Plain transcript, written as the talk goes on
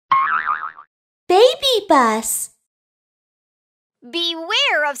BabyBus.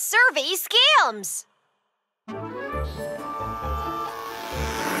 Beware of survey scams!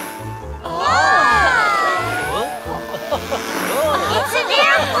 It's an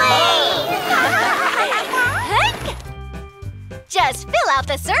airplane! Just fill out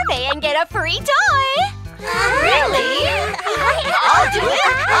the survey and get a free toy! Really? I'll do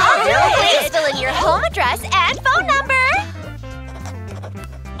it! Please fill in your home address and phone number!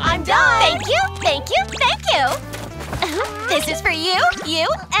 I'm done! Thank you! This is for you, you,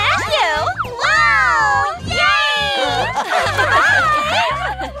 and you! Wow! Yay!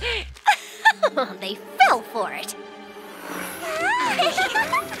 They fell for it!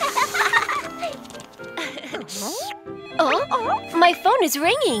 Oh, my phone is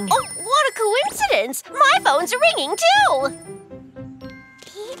ringing! Oh, what a coincidence! My phone's ringing too!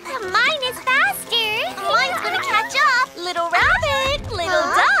 Mine is faster! Mine's gonna catch up! Little rabbit! Little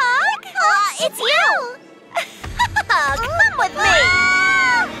dog! It's you! Come with me!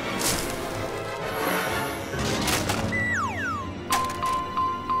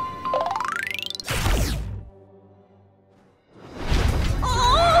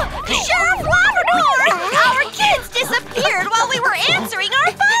 Sheriff Labrador! Our kids disappeared while we were answering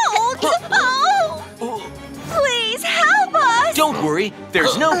our phones! Oh! Please help us! Don't worry,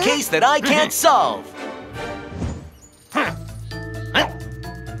 there's no case that I can't solve.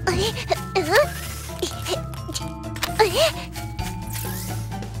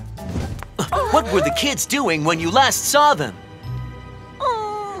 What were the kids doing when you last saw them?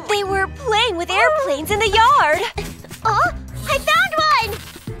 They were playing with airplanes in the yard. Oh, I found one!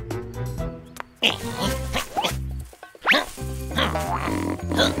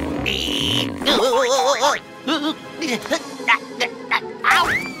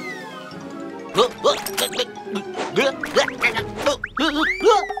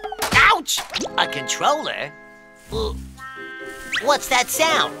 Ouch! A controller? What's that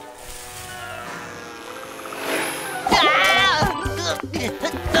sound?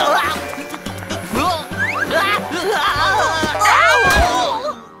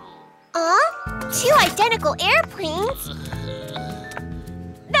 Two identical airplanes?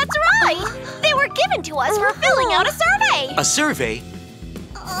 That's right! They were given to us for filling out a survey. A survey?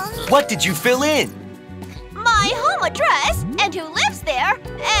 What did you fill in? My home address, and who lives there,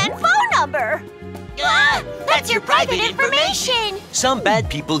 and phone number. That's your private information! Some bad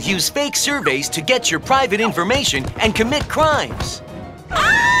people use fake surveys to get your private information and commit crimes.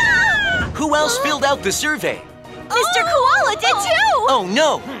 Who else filled out the survey? Mr. Koala did too! Oh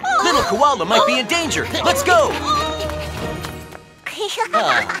no! Little Koala might be in danger! Let's go!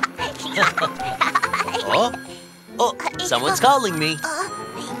 Oh, someone's calling me.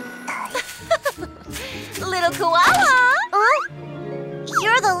 Little Koala!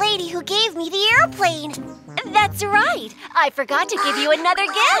 You're the lady who gave me the airplane. That's right. I forgot to give you another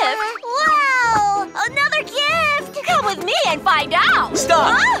gift. Wow! Another gift! Come with me and find out.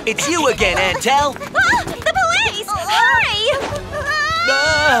 Stop! It's you again, Antel! The police! Hurry!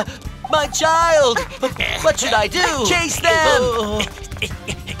 My child! What should I do? Chase them!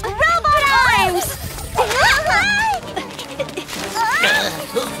 Robot arms!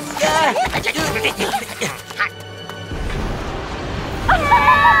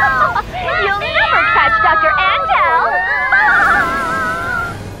 You'll never catch Dr. Antel!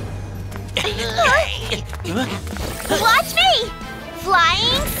 Watch me!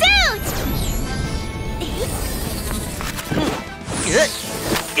 Flying suit!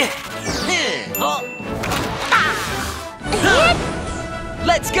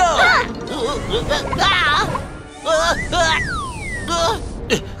 Let's go!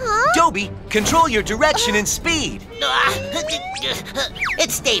 Dobie, control your direction and speed.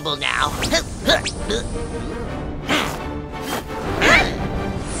 It's stable now. I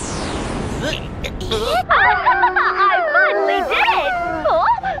finally did it! Oh,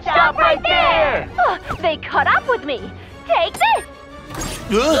 stop right there! Oh, they caught up with me. Take this!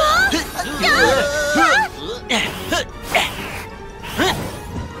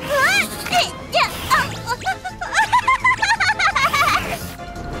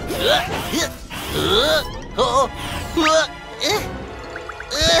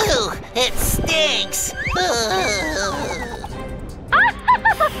 It stinks.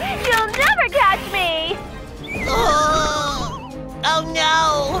 You'll never catch me! Oh no!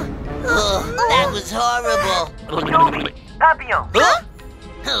 That was horrible. Dobie,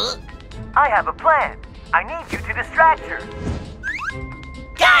 Papillon, I have a plan. I need you to distract her.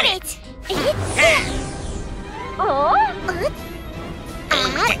 Got it! Oh?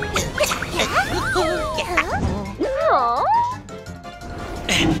 Oh?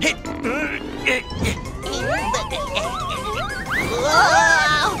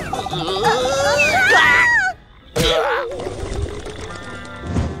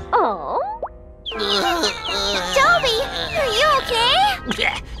 Oh. Toby, are you okay?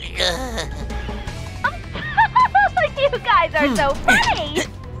 You guys are so funny!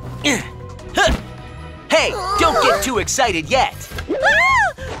 Hey, don't get too excited yet.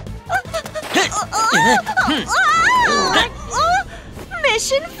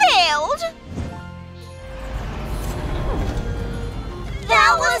 Mission failed!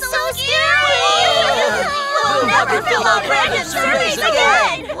 That was so scary! We'll never fill out random surveys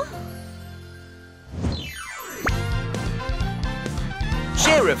again!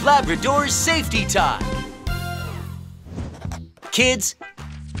 Sheriff Labrador's safety tie. Kids,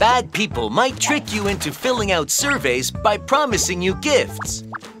 bad people might trick you into filling out surveys by promising you gifts.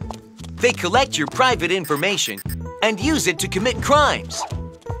 They collect your private information and use it to commit crimes.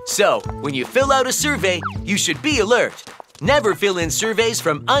 So, when you fill out a survey, you should be alert. Never fill in surveys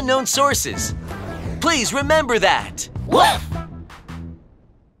from unknown sources. Please remember that. Woof!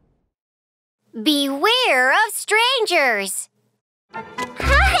 Beware of strangers.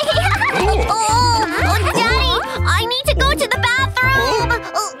 Hi! Daddy, I need to go to the bathroom.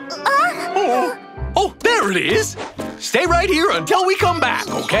 Oh, there it is. Stay right here until we come back,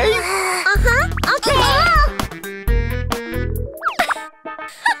 okay? Okay.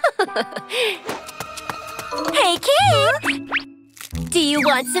 Hey, kid! Do you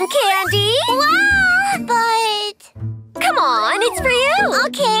want some candy? Wow! But... Come on, it's for you!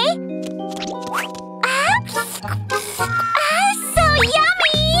 Okay. So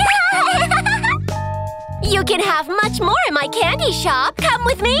yummy! You can have much more in my candy shop. Come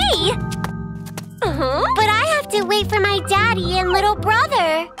with me! But I have to wait for my daddy and little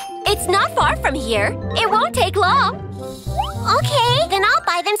brother. It's not far from here. It won't take long. Okay, then I'll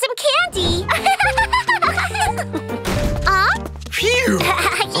buy them some candy. Phew!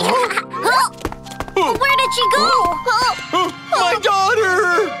 Where did she go? My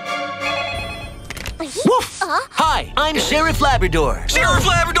daughter! Woof! Hi, I'm Sheriff Labrador. Sheriff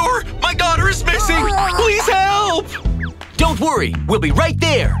Labrador! My daughter is missing! Please help! Don't worry, we'll be right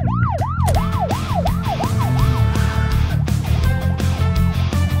there.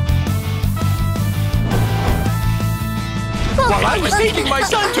 While I was taking my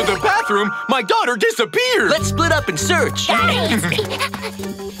son to the bathroom, my daughter disappeared! Let's split up and search.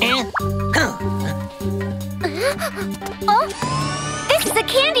 This is a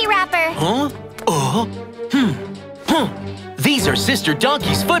candy wrapper. Huh? These are Sister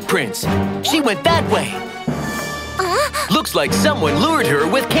Donkey's footprints. She went that way. Looks like someone lured her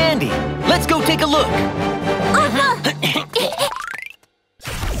with candy. Let's go take a look. Wow!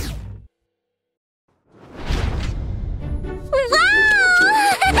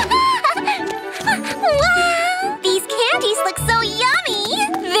 These candies look so yummy!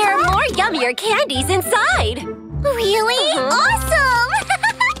 There are more yummier candies inside. Really? Awesome!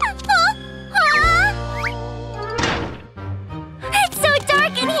 It's so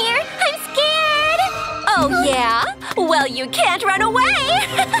dark in here! I'm scared! Oh, yeah? Well, you can't run away.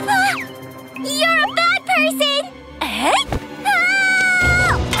 You're a bad person! Eh?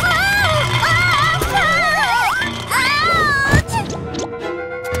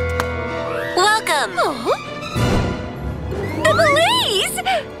 Welcome. The police!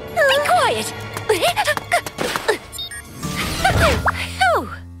 Be quiet.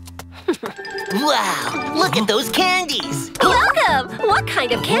 Wow, look at those candies! Welcome! What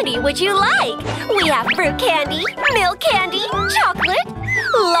kind of candy would you like? We have fruit candy, milk candy, chocolate,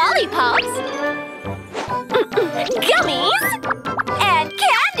 lollipops, gummies, and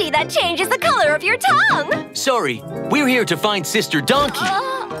candy that changes the color of your tongue! Sorry, we're here to find Sister Donkey.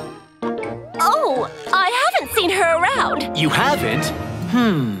 Oh, I haven't seen her around. You haven't?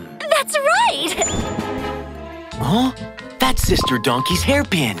 That's right! Huh? That's Sister Donkey's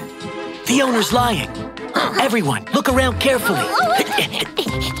hairpin. The owner's lying. Everyone, look around carefully.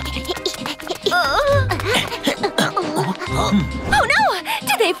 Oh no!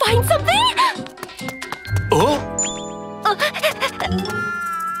 Did they find something? Oh?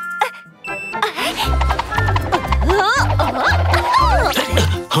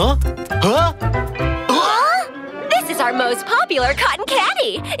 Huh? Huh? This is our most popular cotton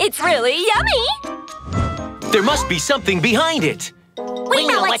candy. It's really yummy. There must be something behind it. We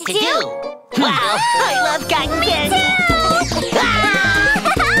know what to do! Wow, I love cotton candy!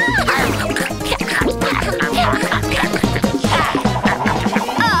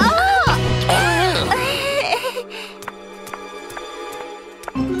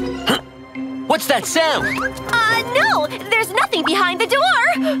 What's that sound? No, there's nothing behind the door.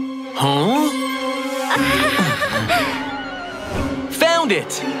 Huh? Found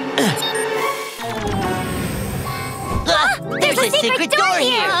it! There's a secret door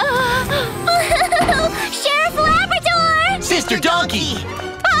here! Sheriff Labrador! Sister Donkey!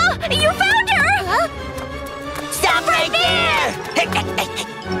 Oh, you found her! Stop right there!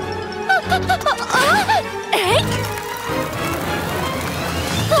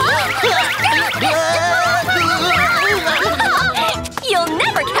 You'll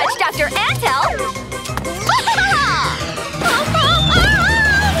never catch Dr. Antel!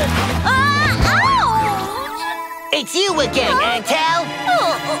 It's you again, Antel!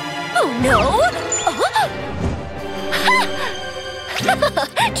 Oh no!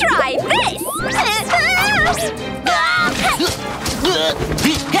 Try this!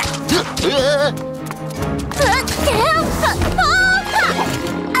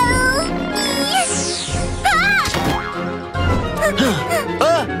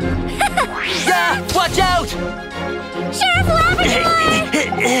 Watch out! Sheriff Labrador!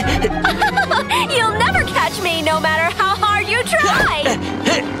 You'll never catch me, no matter how hard you try!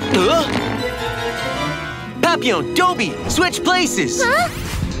 Papillon, Dobie, switch places!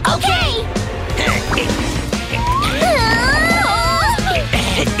 Okay!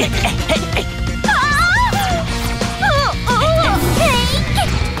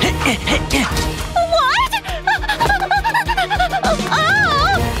 What?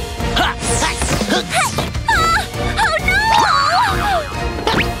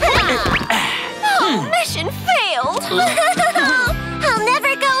 Oh, mission failed! I'll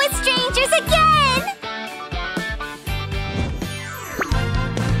never go with strangers again!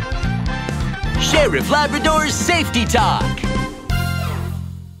 Sheriff Labrador's Safety Talk!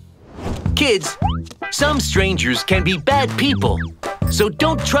 Kids, some strangers can be bad people, so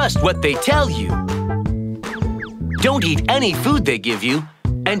don't trust what they tell you. Don't eat any food they give you,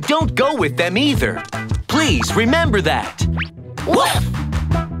 and don't go with them either. Please remember that. Woof!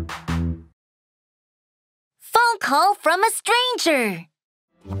 Phone call from a stranger.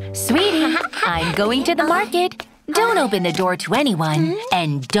 Sweetie, I'm going to the market. Don't open the door to anyone,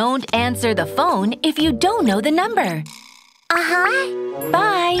 and don't answer the phone if you don't know the number.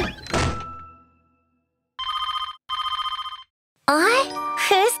 Bye.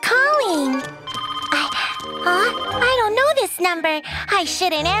 Who's calling? I don't know this number. I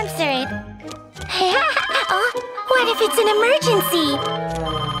shouldn't answer it. What if it's an emergency?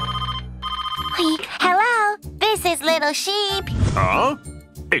 Hello, this is Little Sheep. Huh?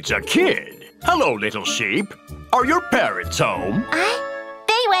 It's a kid. Hello, little sheep. Are your parents home?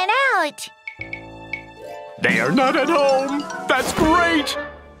 They went out. They are not at home. That's great.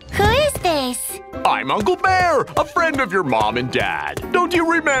 Who is this? I'm Uncle Bear, a friend of your mom and dad. Don't you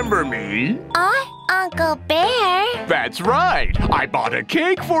remember me? Uncle Bear? That's right. I bought a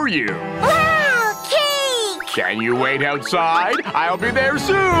cake for you. Wow, cake! Can you wait outside? I'll be there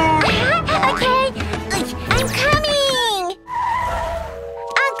soon. Okay, I'm coming!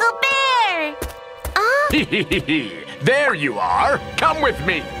 Uncle Bear! There you are. Come with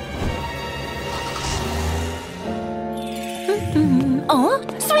me. Oh,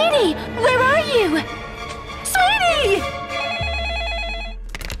 Sweetie, where are you? Sweetie!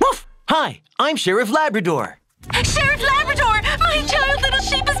 Woof! Hi, I'm Sheriff Labrador. Sheriff Labrador! My child little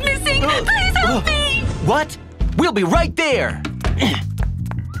sheep is missing! Please help me! What? We'll be right there.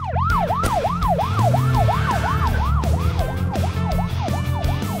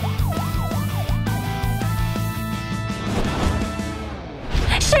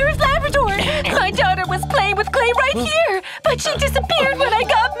 Sheriff Labrador! My daughter was playing with clay right here, but she disappeared when I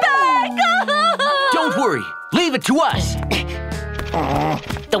got back! Don't worry. Leave it to us.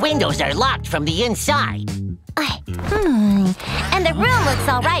 The windows are locked from the inside. And the room looks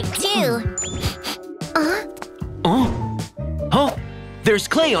all right, too. Huh? There's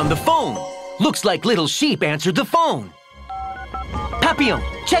clay on the phone. Looks like Little Sheep answered the phone. Papillon,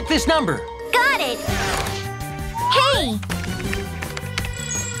 check this number. Got it! Hey!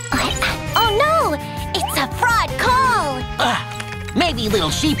 Oh no! It's a fraud call! Maybe Little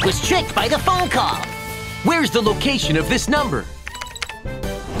Sheep was tricked by the phone call. Where's the location of this number?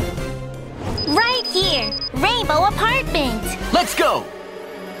 Right here! Rainbow Apartment! Let's go!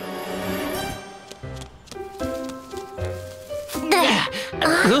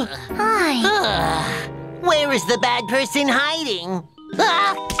 Hi. Where is the bad person hiding?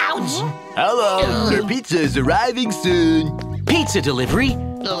 Ouch! Hello, your pizza is arriving soon. Pizza delivery?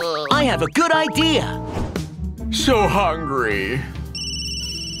 I have a good idea. So hungry.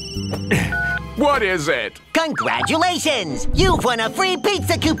 What is it? Congratulations! You've won a free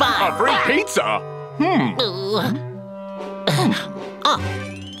pizza coupon! A free pizza?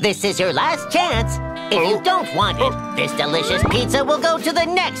 This is your last chance. If you don't want it, this delicious pizza will go to the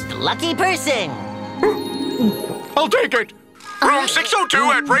next lucky person. I'll take it. Room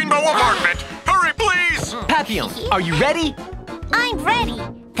 602 at Rainbow Apartment. Hurry, please. Papillon, are you ready? I'm ready.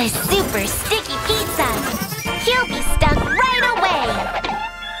 The super sticky pizza. He'll be stuck right away.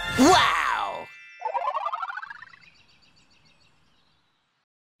 Wow!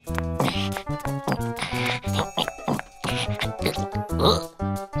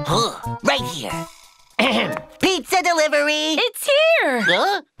 Right here. Pizza delivery! It's here!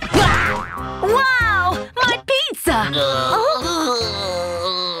 Huh? Wow! My pizza!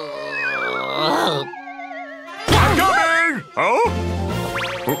 I'm coming. Oh?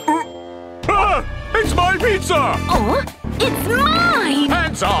 Ah, it's my pizza. Oh, it's mine!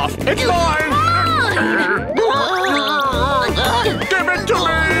 Hands off. It's mine. Give it to me.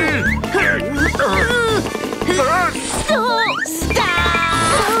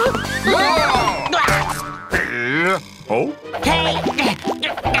 Oh? Hey!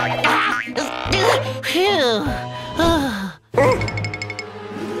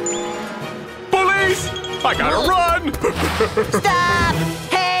 Police! I gotta run! Stop!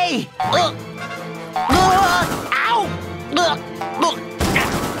 Hey! Ow!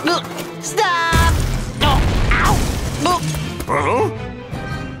 Stop! Ow! Huh?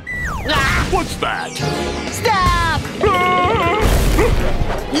 What's that? Stop!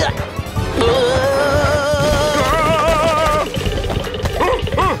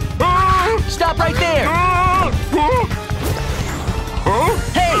 Stop right there!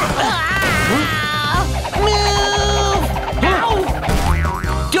 Hey! Move!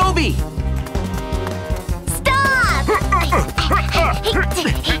 Dobie! Stop!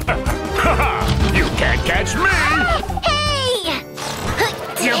 You can't catch me! Hey!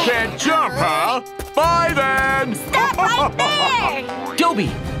 You can't jump, huh? Bye then! Stop right there!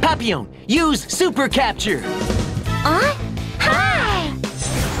 Dobie, Papillon, use super capture! Hi!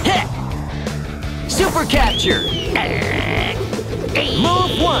 Heh. Super capture!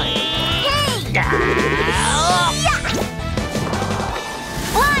 Move one!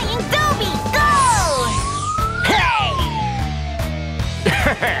 Flying Dobie, go!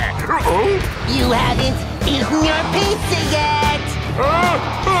 You haven't eaten your pizza yet! Ha!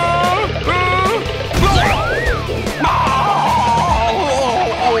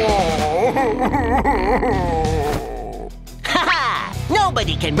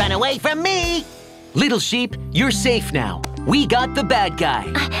 Nobody can run away from me! Little sheep, you're safe now. We got the bad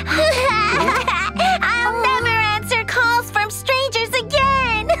guy. I'll never answer calls from strangers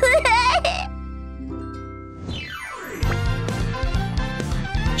again!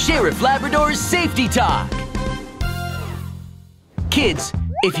 Sheriff Labrador's Safety Talk. Kids,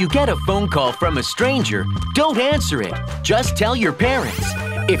 if you get a phone call from a stranger, don't answer it. Just tell your parents.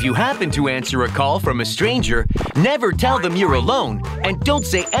 If you happen to answer a call from a stranger, never tell them you're alone and don't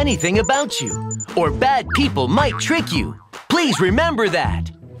say anything about you, or bad people might trick you. Please remember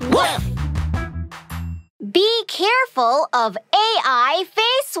that. Woof! Be careful of AI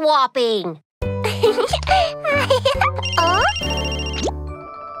face swapping.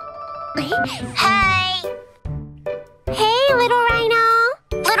 Hey! Hey, little rhino.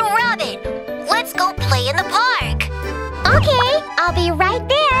 Little rabbit, let's go play in the park. Okay, I'll be right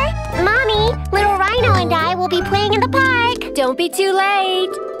there. Mommy, little rhino and I will be playing in the park. Don't be too late!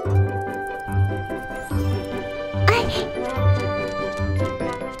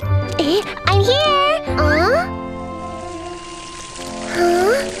 I'm here.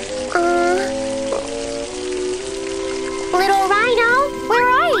 Little rhino, where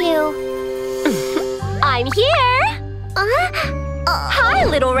are you? I'm here! Hi,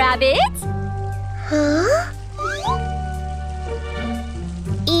 little rabbit! Huh?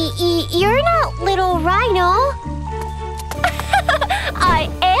 You're not little rhino. I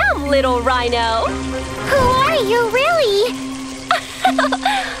am little rhino! Who are you really?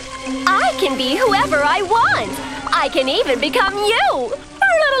 I can be whoever I want! I can even become you!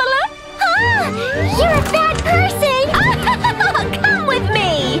 Ah, you're a bad person! Come with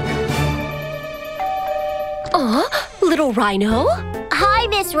me! Little rhino? Hi,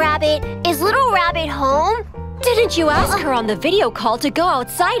 Miss Rabbit. Is Little Rabbit home? Didn't you ask her on the video call to go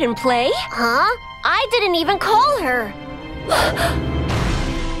outside and play? Huh? I didn't even call her.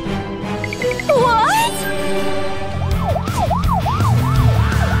 What?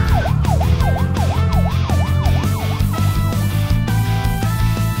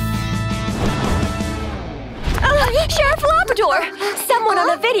 Sheriff Labrador! Someone on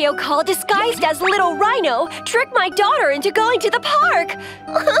a video call disguised as Little Rhino tricked my daughter into going to the park!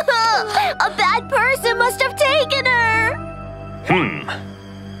 A bad person must have taken her.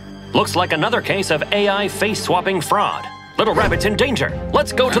 Looks like another case of AI face-swapping fraud. Little Rabbit's in danger.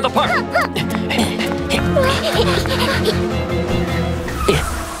 Let's go to the park.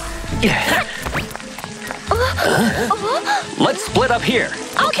 Let's split up here.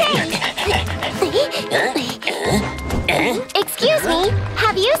 Okay. Excuse me,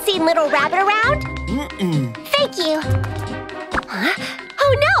 have you seen Little Rabbit around? Thank you.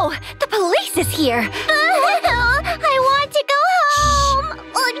 Oh no, the police is here. I want to go home.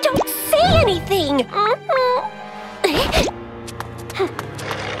 Don't say anything.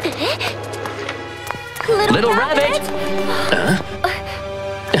 Little Rabbit!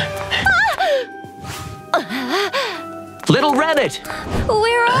 Little Rabbit!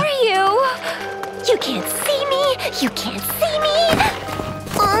 Where are you? You can't see me. You can't see me.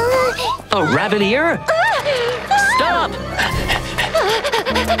 A rabbit ear? Stop!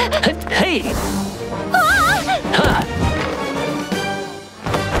 Hey!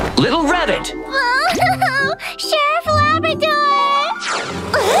 Little Rabbit! Sheriff Labrador!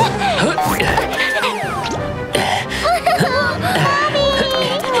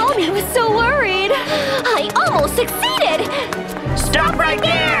 Mommy was so worried. I almost succeeded. Stop right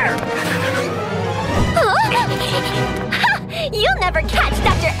there! You'll never catch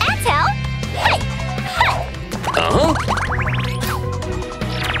Dr. Antel. Uh-huh.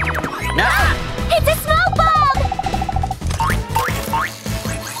 It's a smoke bomb!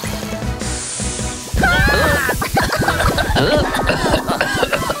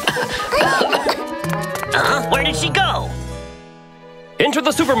 Where did she go? Into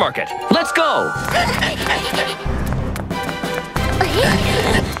the supermarket. Let's go!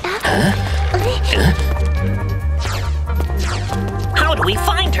 How do we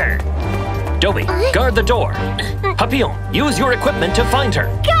find her? Dobie, guard the door. Papillon, use your equipment to find her.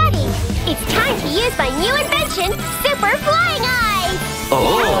 Got it! It's time to use my new invention, Super Flying Eyes!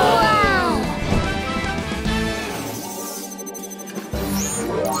 Oh! Wow!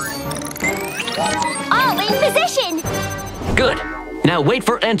 All in position! Good. Now wait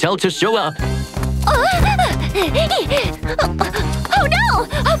for Antel to show up. Oh no!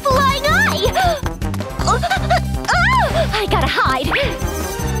 A flying eye! I gotta hide!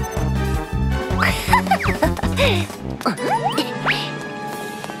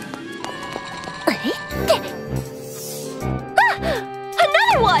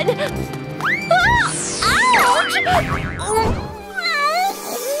 Another one! Ouch!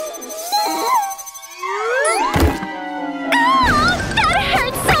 That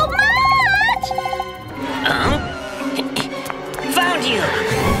hurts so much! Found you!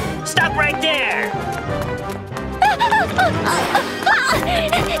 Stop right there!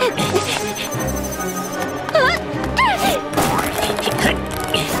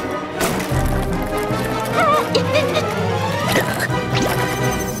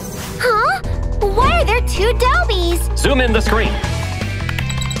 Huh? Why are there two Dobies? Zoom in the screen.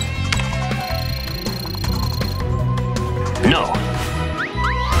 No.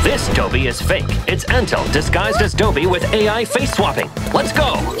 This Dobie is fake. It's Antel disguised as Dobie with AI face swapping. Let's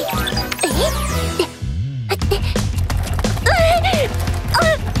go!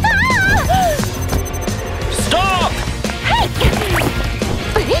 Stop!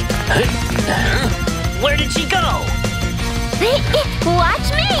 Where did she go?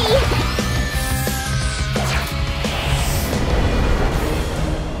 Watch me!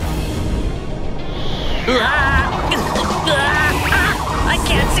 I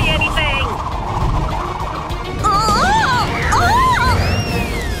can't see anything!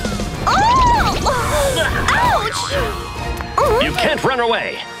 Ouch! You can't run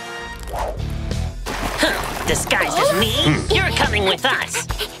away. Disguised as me? You're coming with us!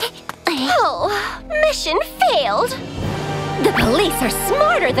 Oh, mission failed. The police are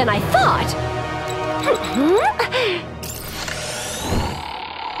smarter than I thought.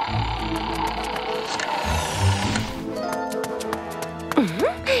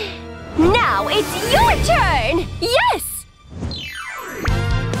 Now it's your turn! Yes!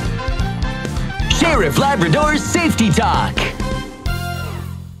 Sheriff Labrador's Safety Talk!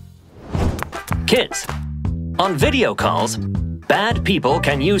 Kids, on video calls, bad people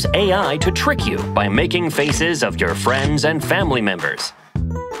can use AI to trick you by making faces of your friends and family members.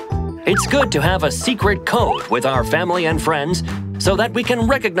 It's good to have a secret code with our family and friends so that we can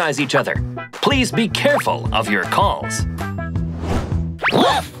recognize each other. Please be careful of your calls.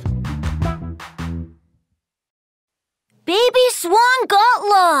 Woof! Baby Swan got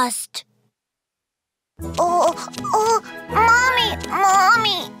lost. Oh, Mommy! Ouch!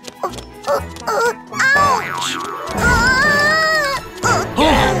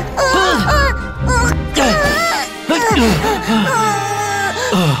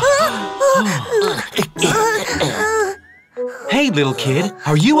 Hey, little kid,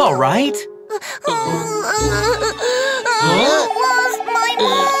 are you all right? I lost my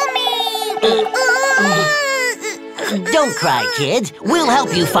mommy! Don't cry, kids. We'll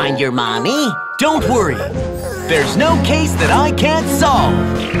help you find your mommy. Don't worry. There's no case that I can't solve.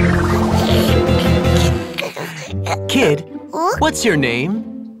 Kid, what's your name?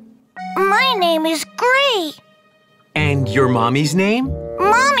 My name is Gray. And your mommy's name?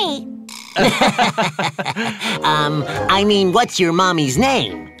 Mommy. I mean, what's your mommy's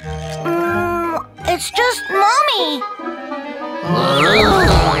name? It's just Mommy.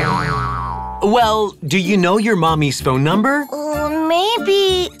 Well, do you know your mommy's phone number?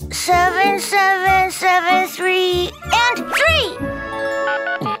 Maybe 7773 and 3.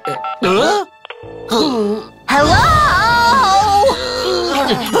 Hello?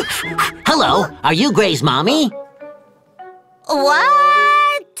 Hello, are you Gray's mommy?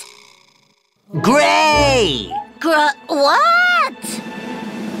 What? Gray! What?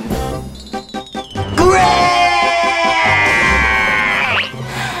 Gray!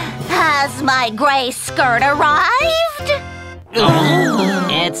 Has my gray skirt arrived?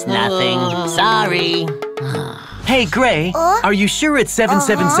 It's nothing. Sorry. Hey, Gray, are you sure it's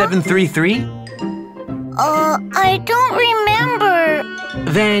 77733? I don't remember.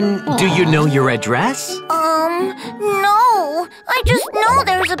 Then, do you know your address? No. I just know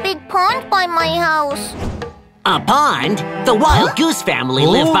there's a big pond by my house. A pond? The Wild Goose family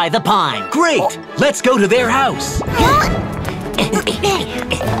live by the pond. Great! Let's go to their house.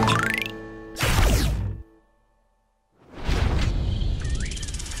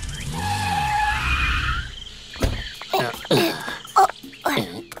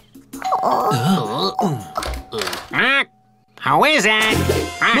 How is it?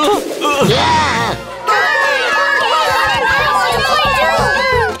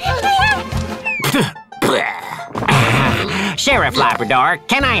 Sheriff Labrador,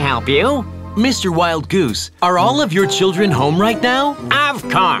 can I help you? Mr. Wild Goose, are all of your children home right now? Of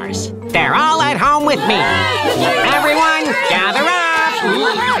course. They're all at home with me. Everyone, gather up! 1,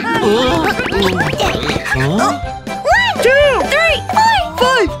 2, 3, 4,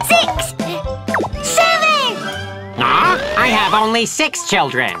 5, 6, 7. I have only 6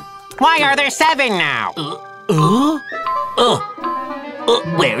 children. Why are there 7 now?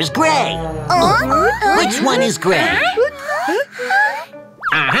 Where's Gray? Which one is Gray?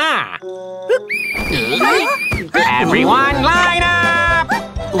 Aha! Everyone line up!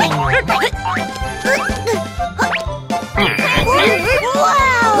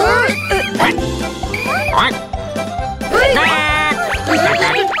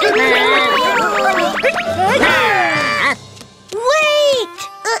 Wait!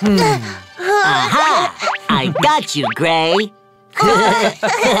 Aha! I got you, Gray.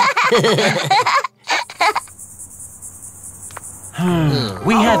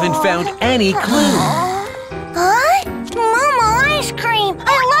 We haven't found any clue. Huh? Momo ice cream!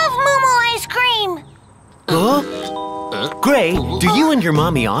 I love Momo ice cream! Huh? Gray, do you and your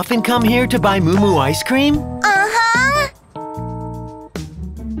mommy often come here to buy Moo Moo ice cream? Uh-huh.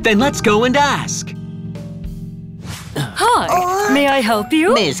 Then let's go and ask. Hi, may I help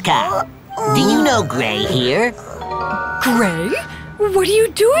you? Ms. Cow, do you know Gray here? Gray? What are you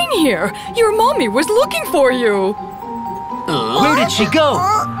doing here? Your mommy was looking for you. Where did she go?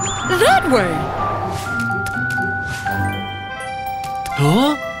 That way.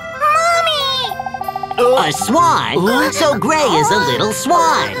 Huh? Mommy! A swan? So Gray is a little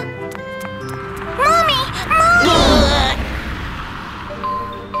swan. Mommy!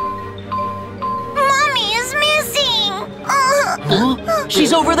 Mommy is missing! Huh?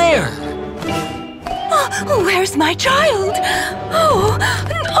 She's over there. Where's my child? Oh,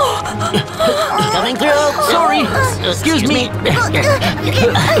 no. Coming through. Sorry. Excuse me.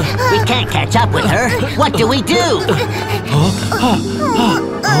 We can't catch up with her. What do we do?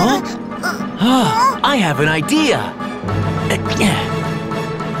 I have an idea.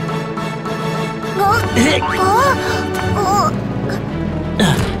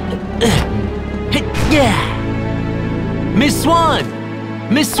 Miss Swan!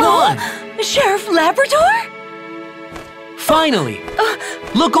 Miss Swan! Sheriff Labrador? Finally!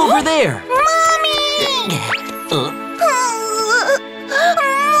 Look over there! Mommy! Oh,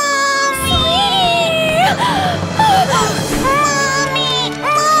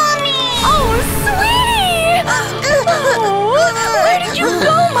 sweetie! Where did you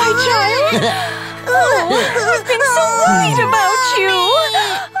go, my child? I've been so worried about you.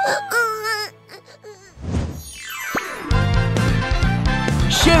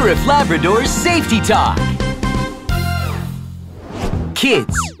 Sheriff Labrador's Safety Talk!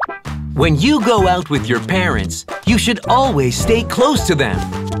 Kids, When you go out with your parents, you should always stay close to them.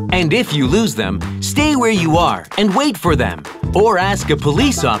 And if you lose them, stay where you are and wait for them. Or ask a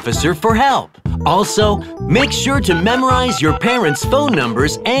police officer for help. Also, make sure to memorize your parents' phone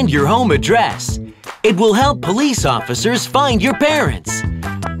numbers and your home address. It will help police officers find your parents.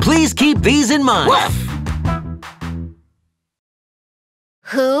 Please keep these in mind. Woof.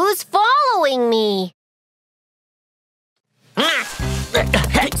 Who's following me?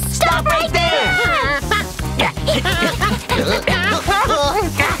 Stop right there!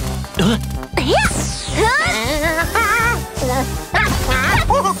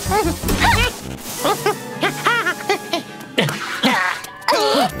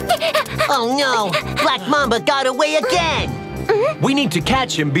 Oh no! Black Mamba got away again! We need to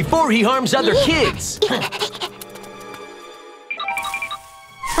catch him before he harms other kids!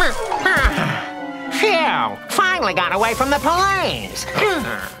 Phew! Finally got away from the police!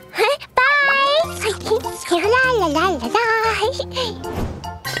 Bye! La la la la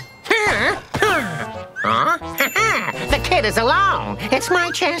Huh? The kid is alone. It's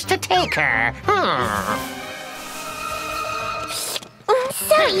my chance to take her.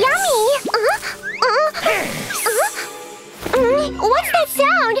 So yummy! What's that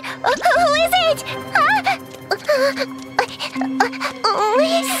sound? Who is it?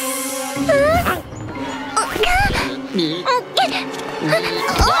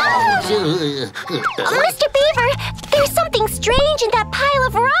 Mr. Beaver, there's something strange in that pile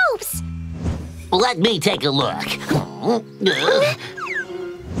of ropes. Let me take a look.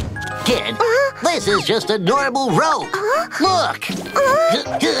 Kid, this is just a normal rope. Look!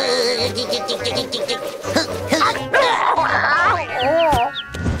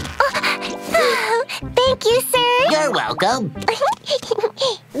 Thank you, sir. You're welcome.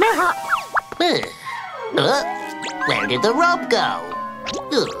 Where did the rope go?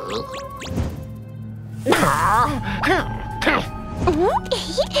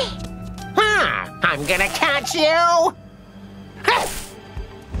 I'm gonna catch you!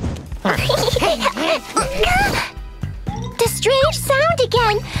 The strange sound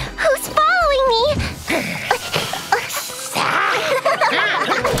again. Who's following me?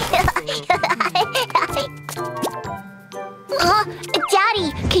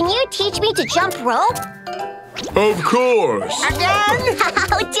 Daddy, can you teach me to jump rope? Of course. Again?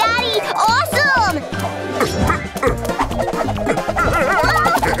 Oh, Daddy, awesome!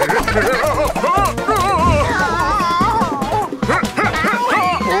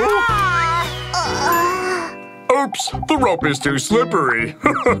 Oops, the rope is too slippery.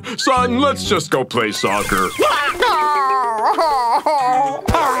 Son, let's just go play soccer.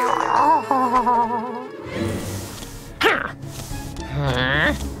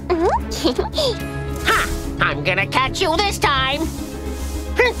 I'm gonna catch you this time!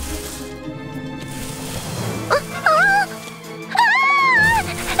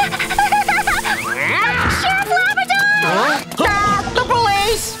 Sheriff Labrador! The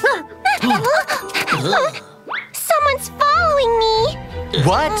police! Someone's following me!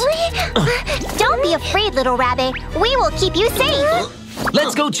 What? Don't be afraid, little rabbit. We will keep you safe.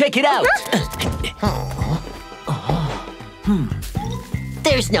 Let's go check it out!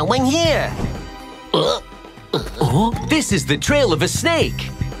 There's no one here. Oh, this is the trail of a snake.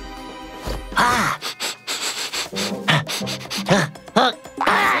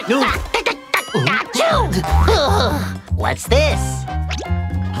 What's this?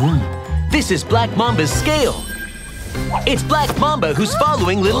 This is Black Mamba's scale. It's Black Mamba who's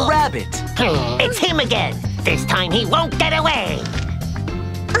following Little Rabbit. It's him again. This time he won't get away.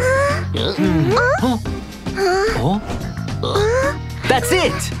 That's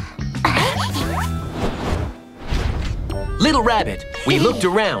it! Little Rabbit, we looked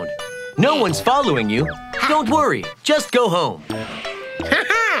around. No one's following you. Don't worry, just go home.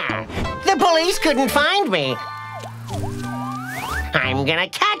 The police couldn't find me. I'm gonna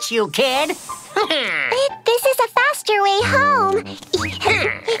catch you, kid. This is a faster way home.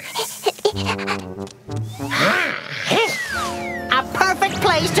 A perfect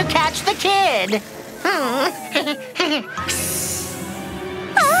place to catch the kid.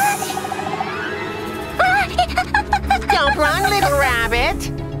 Don't run, little rabbit.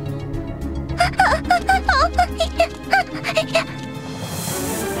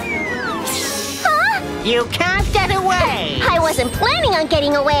 You can't get away. I wasn't planning on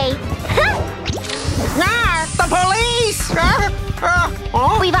getting away. The police!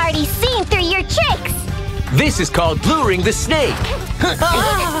 We've already seen through your tricks. This is called luring the snake.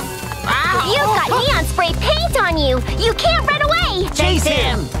 You've got neon spray paint on you. You can't run away. Chase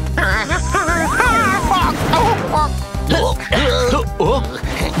him!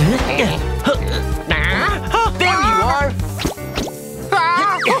 There you are!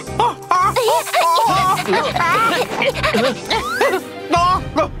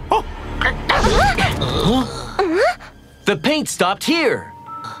 The paint stopped here.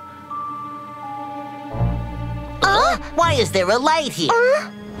 Why is there a light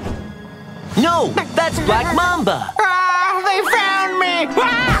here? No, that's Black Mamba. They found me!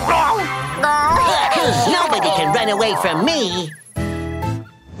 Nobody can run away from me.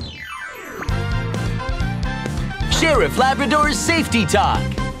 Sheriff Labrador's Safety Talk.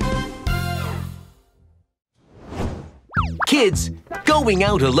 Kids, going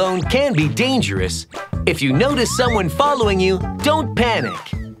out alone can be dangerous. If you notice someone following you, don't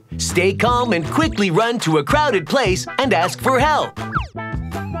panic. Stay calm and quickly run to a crowded place and ask for help.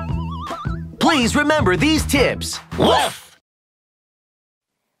 Please remember these tips. Woof!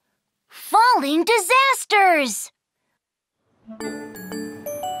 Falling disasters!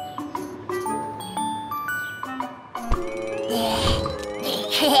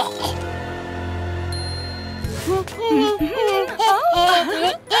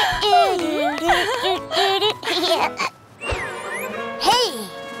 Hey!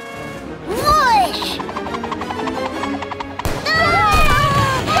 Whoosh!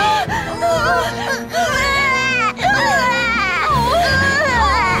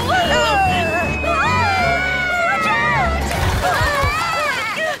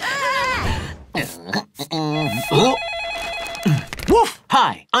 Woof!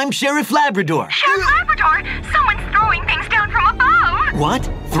 Hi, I'm Sheriff Labrador. Sheriff Labrador, someone's throwing things down from above. What?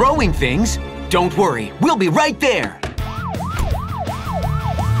 Throwing things? Don't worry, we'll be right there.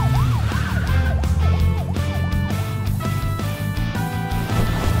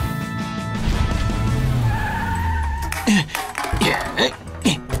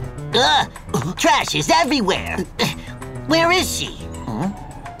 Trash is everywhere. Where is she?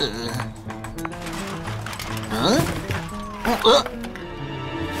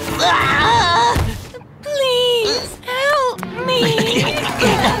 Please, help me!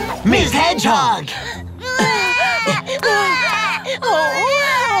 Miss Hedgehog!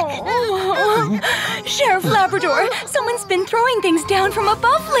 Sheriff Labrador, someone's been throwing things down from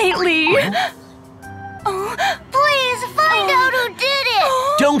above lately. Please find out who did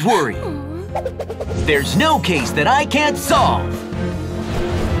it! Don't worry. There's no case that I can't solve.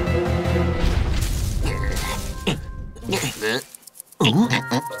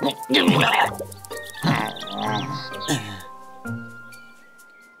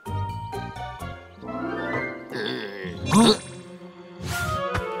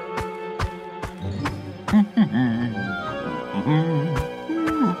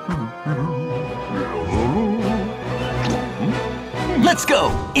 Let's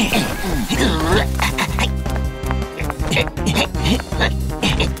go!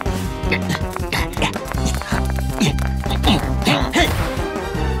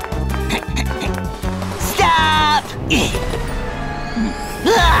 Stop!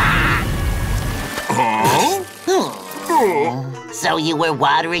 So you were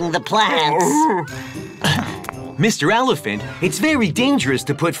watering the plants. Mr. Elephant, it's very dangerous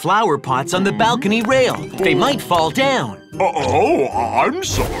to put flower pots on the balcony rail. They might fall down. Oh, I'm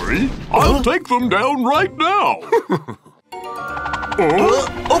sorry. I'll take them down right now.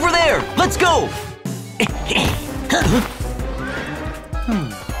 Over there! Let's go!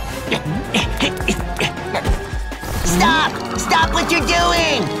 Stop! Stop what you're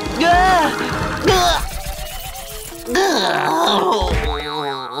doing!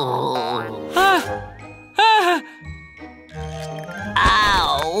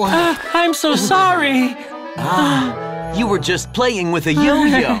 Ow! I'm so sorry. You were just playing with a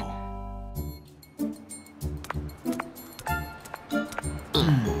yo-yo.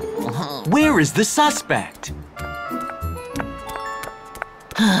 Where is the suspect?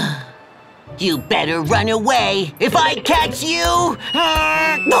 You better run away if I catch you!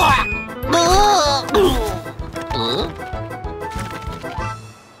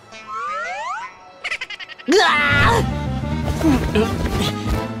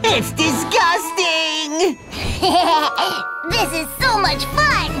 It's disgusting! This is so much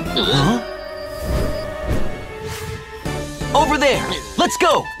fun! Over there! Let's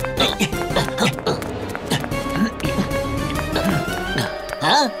go!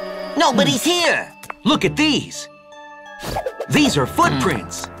 Huh? Nobody's here! Look at these! These are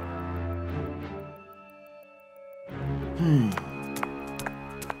footprints!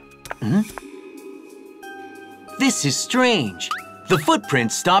 This is strange. The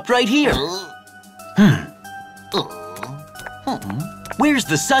footprints stopped right here. Where's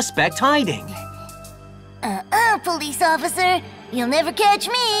the suspect hiding? Police officer. You'll never catch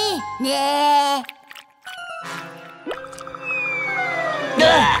me. Nah.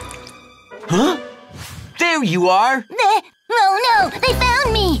 Huh? There you are! No, they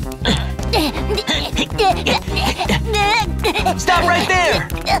found me! Stop right there!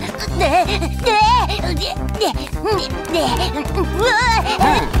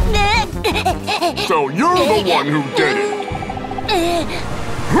 So you're the one who did it.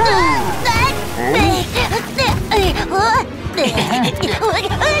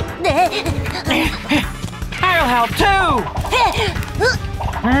 I'll help too!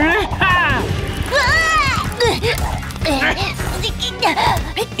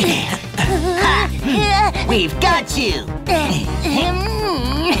 We've got you!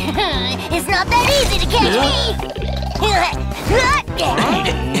 It's not that easy to catch me!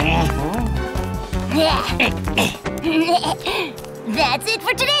 That's it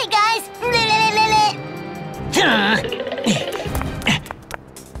for today, guys!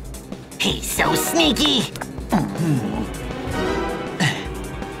 He's so sneaky!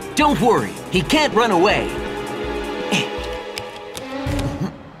 Don't worry, he can't run away.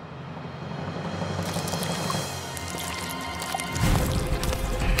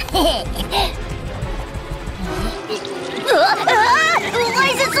 Why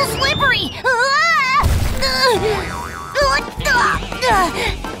is it so slippery?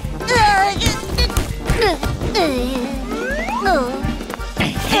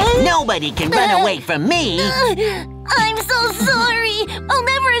 Nobody can run away from me! I'm so sorry! I'll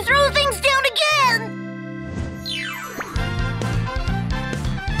never throw things down again!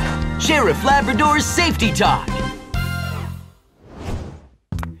 Sheriff Labrador's Safety Talk.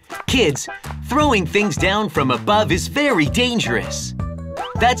 Kids, throwing things down from above is very dangerous.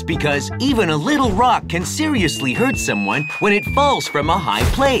 That's because even a little rock can seriously hurt someone when it falls from a high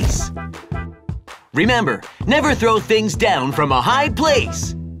place. Remember, never throw things down from a high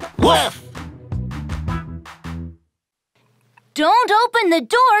place. Woof! Don't open the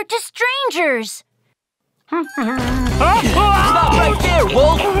door to strangers! Stop right there,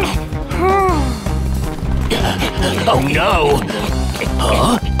 Wolf! Oh no!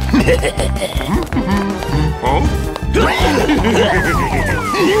 Huh?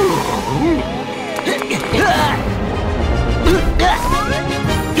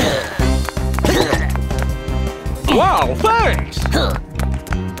 Wow, thanks!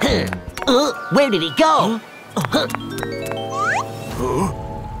 Where did he go?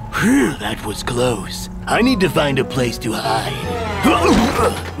 Phew, that was close. I need to find a place to hide.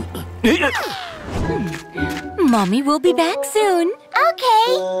 Mommy will be back soon.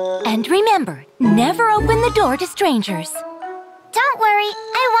 Okay. And remember, never open the door to strangers. Don't worry,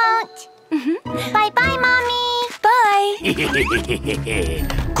 I won't. Bye-bye, Mommy. Bye.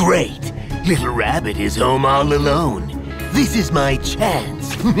 Great! Little Rabbit is home all alone. This is my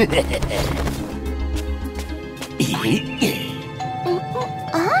chance. Who is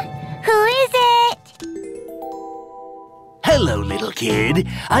it? Hello, little kid.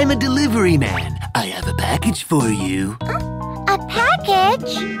 I'm a delivery man. I have a package for you. A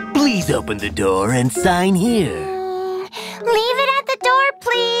package? Please open the door and sign here. Leave it at the door,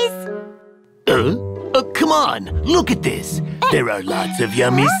 please. Come on, look at this. There are lots of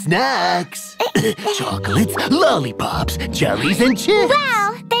yummy snacks. Chocolates, lollipops, jellies, and chips.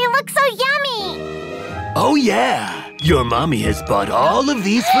 Wow, they look so yummy. Oh, yeah. Your mommy has bought all of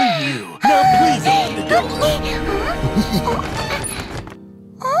these for you. Now, please open the door.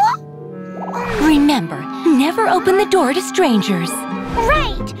 Remember, never open the door to strangers.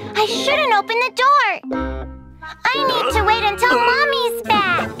 Right, I shouldn't open the door. I need to wait until Mommy's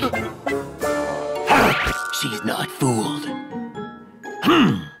back. She's not fooled.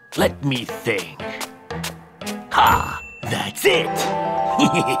 Let me think. Ha! That's it!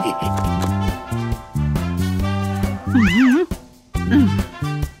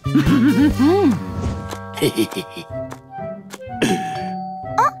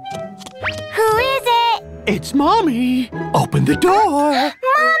 Who is it? It's Mommy! Open the door!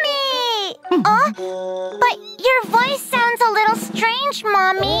 Mommy! But your voice sounds a little strange,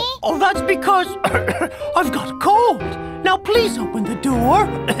 Mommy. Oh, that's because I've got a cold. Now please open the door.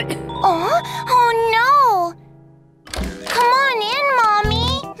 Oh no! Come on in, Mommy.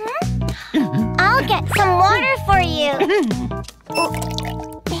 I'll get some water for you.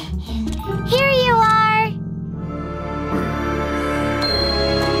 Here you are.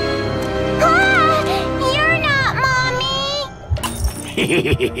 You're not, Mommy.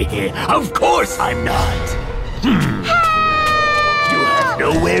 Of course I'm not. You have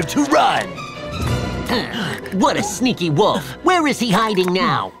nowhere to run. What a sneaky wolf. Where is he hiding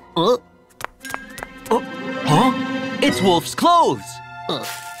now? Huh? It's Wolf's clothes.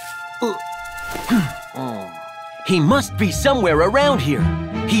 He must be somewhere around here.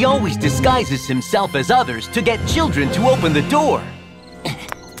 He always disguises himself as others to get children to open the door.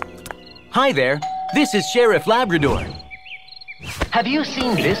 Hi there, this is Sheriff Labrador. Have you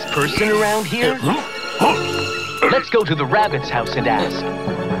seen this person around here? Let's go to the rabbit's house and ask.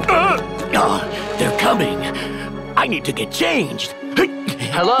 They're coming. I need to get changed.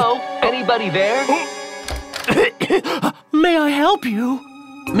 Hello? Anybody there? May I help you?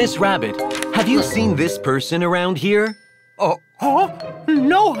 Miss Rabbit, have you seen this person around here?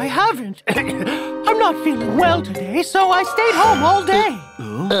 No, I haven't. I'm not feeling well today, so I stayed home all day.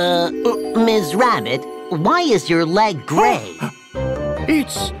 Ms. Rabbit, why is your leg gray?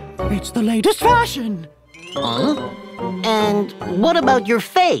 It's the latest fashion. And what about your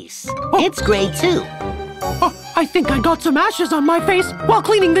face? It's gray too. I think I got some ashes on my face while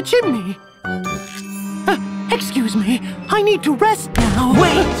cleaning the chimney. Excuse me, I need to rest now.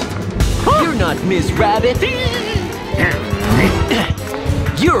 Wait! You're not Ms. Rabbit.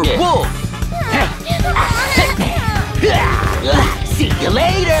 You're Wolf. See you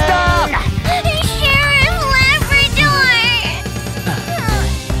later. Stop! Sheriff Labrador!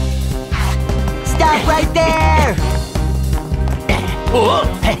 Stop right there.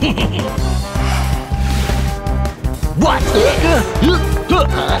 What?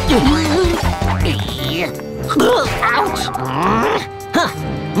 Ouch!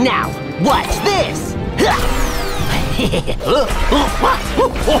 Now, watch this!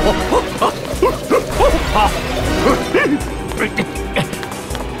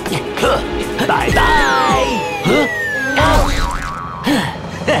 Bye-bye!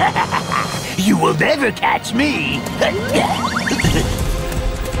 You will never catch me!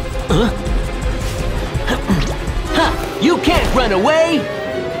 You can't run away!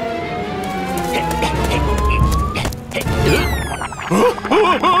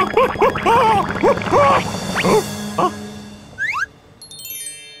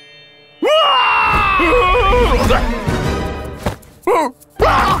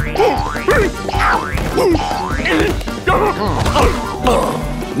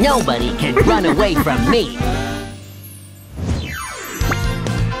 Nobody can run away from me.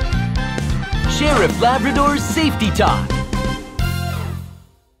 Sheriff Labrador's Safety Talk.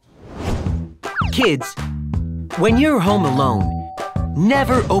 Kids, when you're home alone,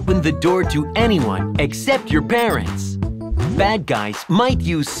 never open the door to anyone except your parents. Bad guys might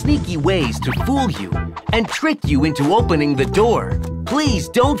use sneaky ways to fool you and trick you into opening the door. Please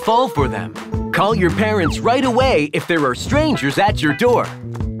don't fall for them. Call your parents right away if there are strangers at your door.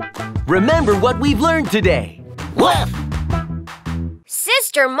 Remember what we've learned today. Woof!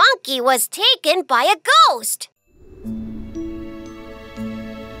 Sister Monkey was taken by a ghost.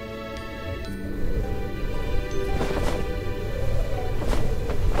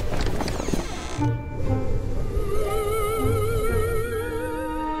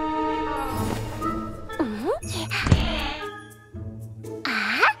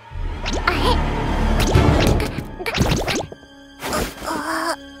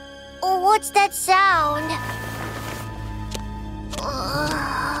 What's that sound?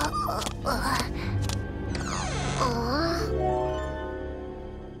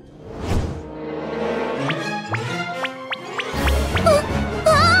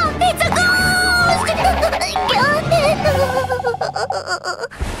 It's a ghost!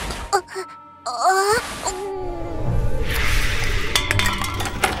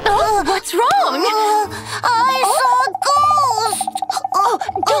 Oh, what's wrong? I saw a ghost! Oh,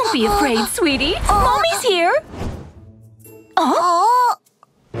 don't be afraid, sweetie. Mommy's here. Oh?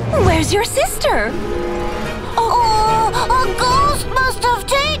 Where's your sister? A ghost must have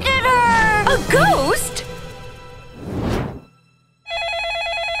taken her! A ghost?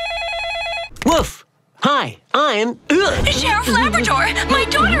 Woof! Hi, I'm... Sheriff Labrador, my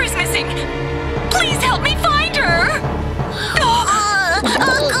daughter is missing. Please help me find her. A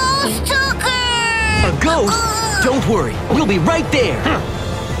ghost took her! A ghost? Don't worry, we'll be right there.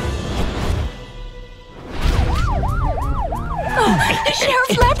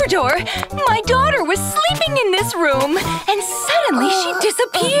 Sheriff Labrador, my daughter was sleeping in this room, and suddenly she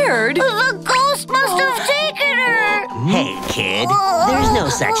disappeared. The ghost must have taken her! Hey, kid, there's no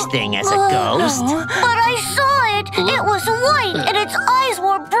such thing as a ghost. But I saw it! It was white, and its eyes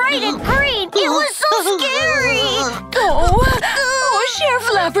were bright and green! It was so scary! Oh, Sheriff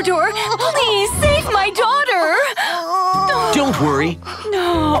Labrador, please save my daughter! Don't worry.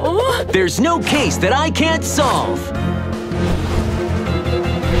 No. There's no case that I can't solve.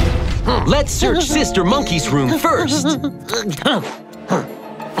 Let's search Sister Monkey's room first.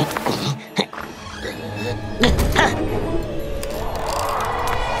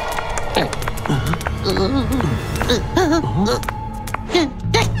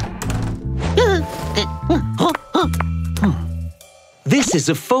 This is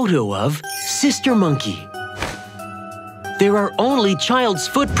a photo of Sister Monkey. There are only child's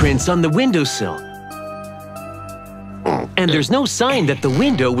footprints on the windowsill. And there's no sign that the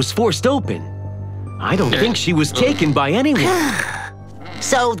window was forced open. I don't think she was taken by anyone.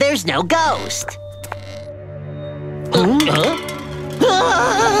 So there's no ghost.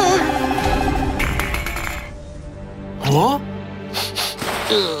 Huh?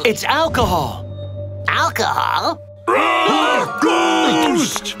 It's alcohol. Alcohol?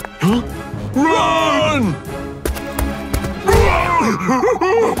 Ghost! Run!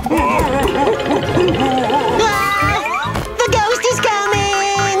 The ghost is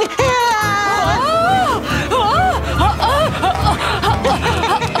coming!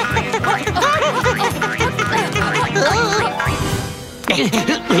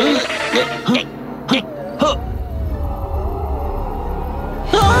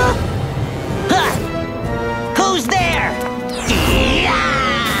 Who's there?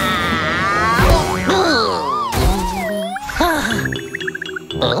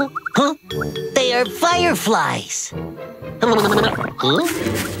 Huh? They are fireflies.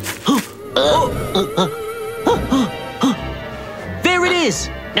 There it is!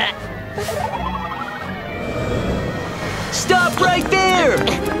 Stop right there!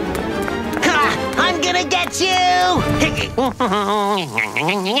 Ha! I'm gonna get you!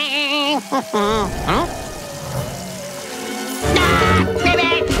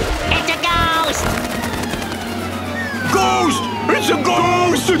 It's a ghost! Ghost! It's a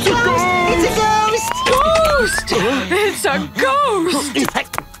ghost! It's a ghost! It's a ghost! Ghost! It's a ghost!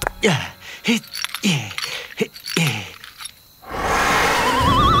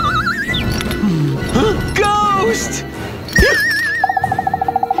 Ghost!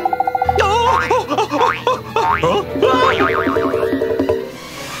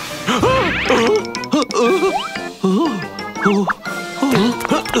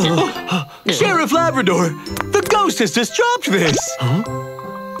 Sheriff Labrador, the ghost has just dropped this.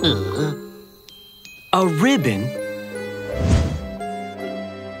 A ribbon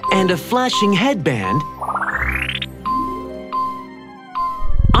and a flashing headband.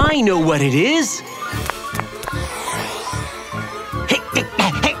 I know what it is.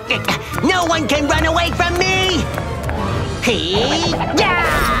 No one can run away from me!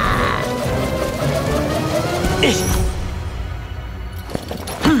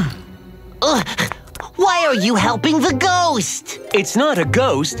 Why are you helping the ghost? It's not a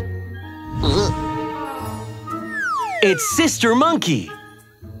ghost. It's Sister Monkey.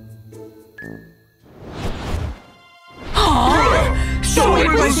 So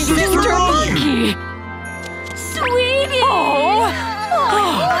it was Sister Monkey! Sweetie!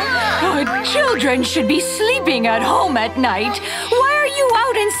 Children should be sleeping at home at night. Why are you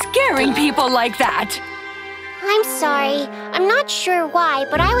out and scaring people like that? I'm sorry. I'm not sure why,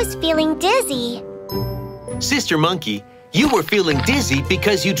 but I was feeling dizzy. Sister Monkey, you were feeling dizzy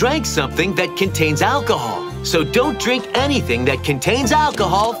because you drank something that contains alcohol. So don't drink anything that contains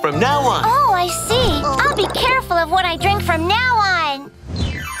alcohol from now on. Oh, I see. I'll be careful of what I drink from now on.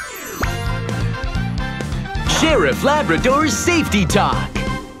 Sheriff Labrador's Safety Talk.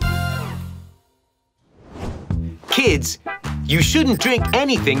 Kids, you shouldn't drink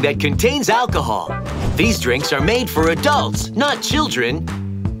anything that contains alcohol. These drinks are made for adults, not children.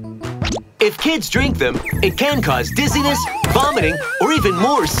 If kids drink them, it can cause dizziness, vomiting, or even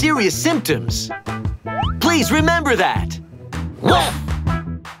more serious symptoms. Please remember that.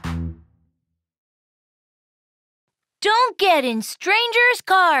 Don't get in strangers'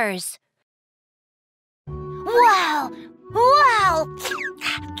 cars. Wow! Wow!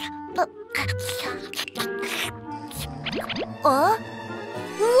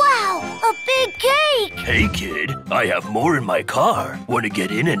 Wow! A big cake! Hey, kid, I have more in my car. Want to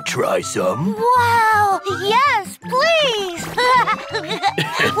get in and try some? Wow! Yes, please!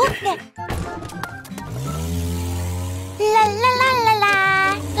 La la la la la!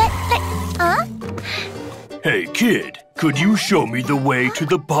 Huh? Hey, kid, could you show me the way to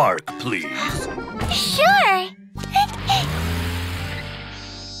the park, please? Sure!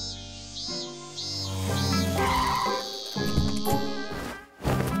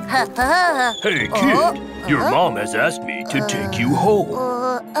 Hey, kid, your mom has asked me to take you home.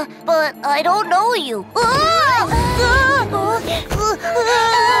 But I don't know you.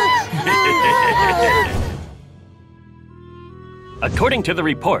 According to the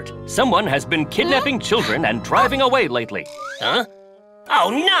report, someone has been kidnapping children and driving away lately. Huh? Oh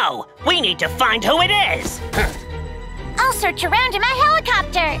no! We need to find who it is! I'll search around in my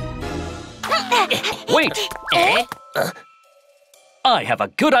helicopter. Wait! I have a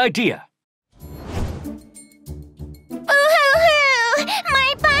good idea. Boo-hoo-hoo!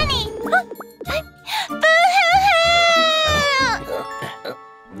 My bunny! Boo-hoo-hoo!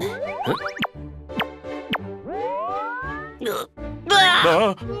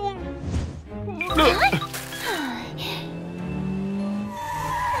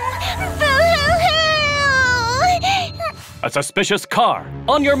 A suspicious car.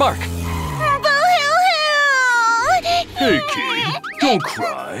 On your mark. Hey, kid, don't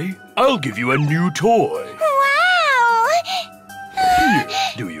cry. I'll give you a new toy. Wow! Here,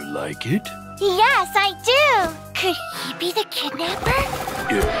 do you like it? Yes, I do. Could he be the kidnapper?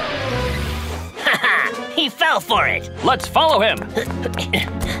 He fell for it. Let's follow him.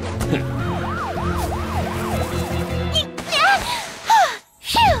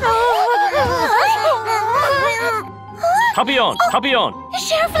 Papillon, Papillon.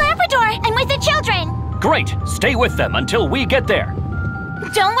 Sheriff Labrador, I'm with the children. Great. Stay with them until we get there.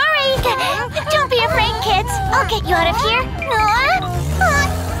 Don't worry. Don't be afraid, kids. I'll get you out of here.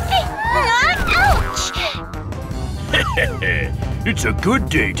 Ouch! It's a good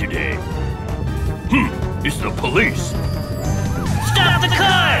day today. It's the police. Stop the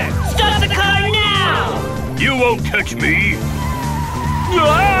car! Stop the car now! You won't catch me.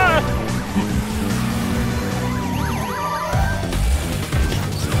 Ah!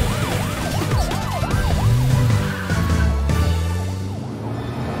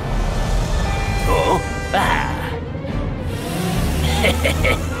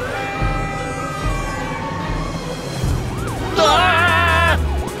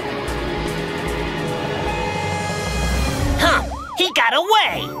 Huh! He got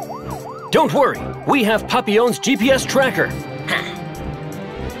away! Don't worry. We have Papillon's GPS tracker.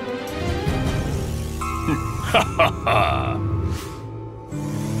 Ha ha ha!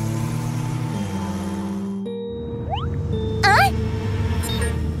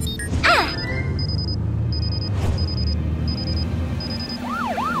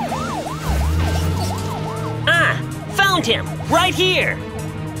 Found him! Right here!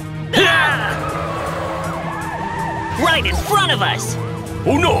 Right in front of us!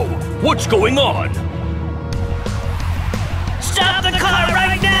 Oh no! What's going on? Stop the car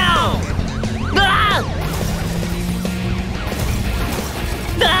right now!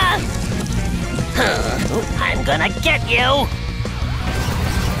 I'm gonna get you!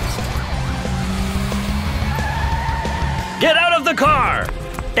 Get out of the car!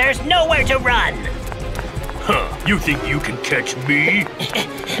 There's nowhere to run! Huh, you think you can catch me?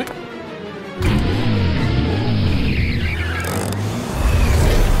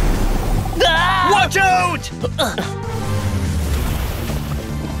 Watch out!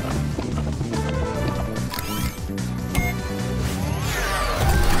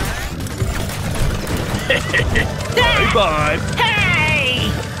 Bye-bye.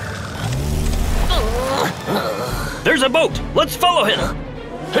 Hey! There's a boat! Let's follow him!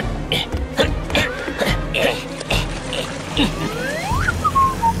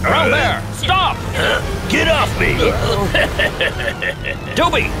 Around there! Stop! Get off me!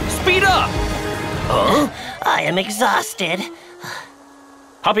 Toby, speed up! I am exhausted.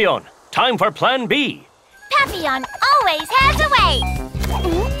 Papillon, time for Plan B. Papillon always has a way.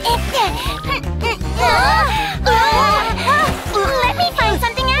 Let me find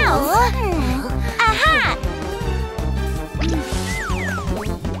something else. Aha!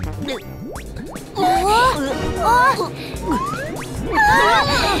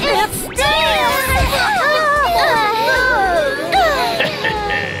 It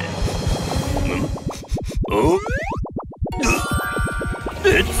Oh?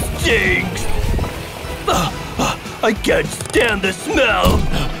 It stinks! I can't stand the smell!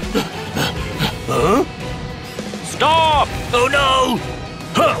 Huh? Stop! Oh no!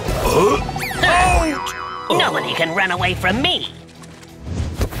 Ouch! Nobody can run away from me!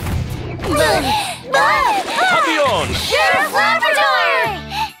 Papillon! Sheriff Labrador!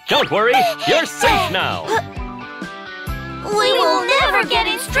 Don't worry, you're safe now. We will never get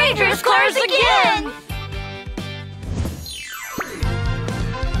in strangers' cars again!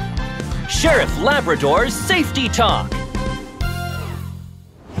 Sheriff Labrador's Safety Talk.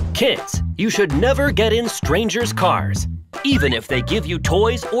 Kids, you should never get in strangers' cars, even if they give you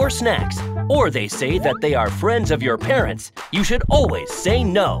toys or snacks, or they say that they are friends of your parents. You should always say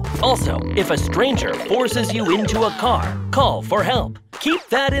no. Also, if a stranger forces you into a car, call for help. Keep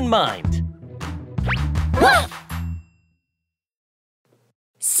that in mind.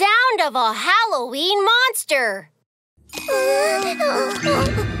 Sound of a Halloween monster!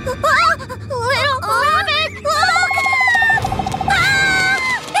 Little rabbit, look! Ah,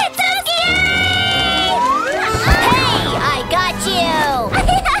 it's so scary!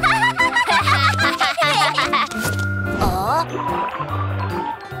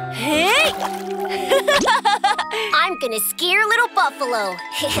 gonna scare little buffalo.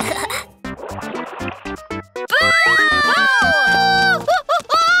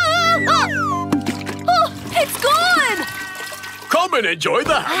 It's gone! Come and enjoy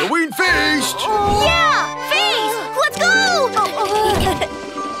the Halloween feast! Yeah! Feast! Let's go!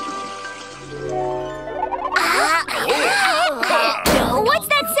 What's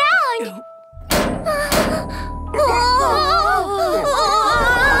that sound?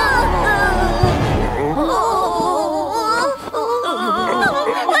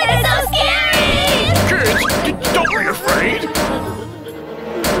 It's so scary! Kids, don't be afraid!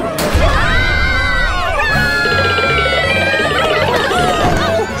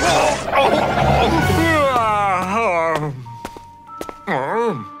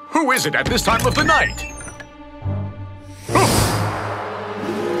 Who is it at this time of the night?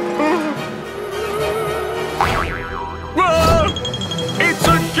 It's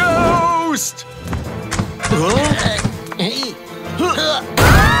a ghost!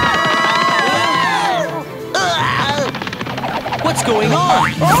 What's going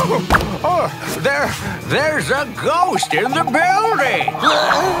on? There's a ghost in the building!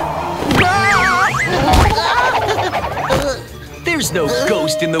 There's no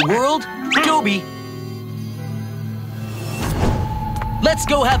ghost in the world. Toby, let's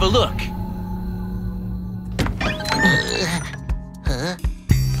go have a look.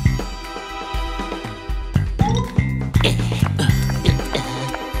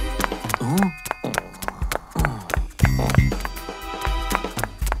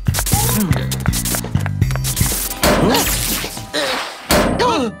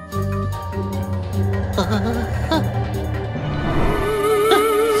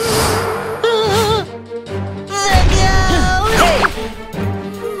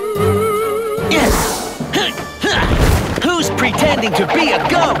 Who's pretending to be a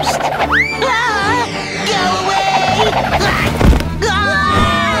ghost? Go away!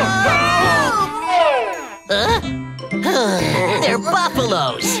 They're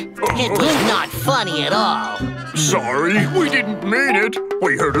buffaloes. It was not funny at all. Sorry, we didn't mean it.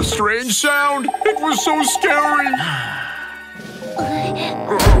 We heard a strange sound. It was so scary.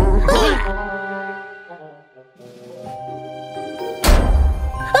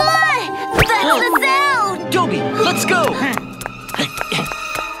 That's the sound! Toby, let's go.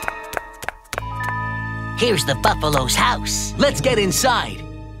 Here's the buffalo's house. Let's get inside.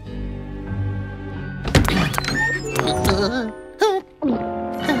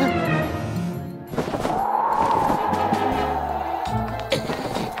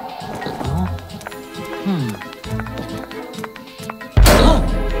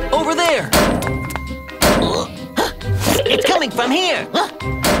 Over there. It's coming from here.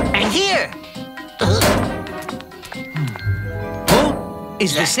 And here. Oh,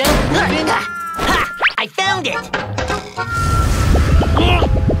 is the sound moving? Ha! I found it.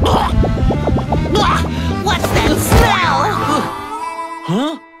 What's that smell?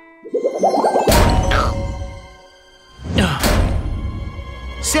 Huh?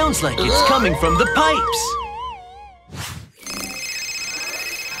 Sounds like it's coming from the pipes.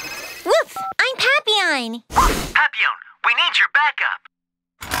 Woof! I'm Papillon. Papillon, we need your backup.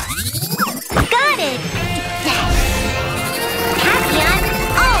 Got it! Papillon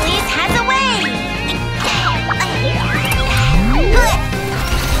always has a way!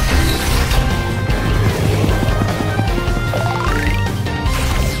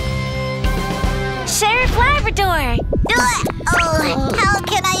 Sheriff Labrador! How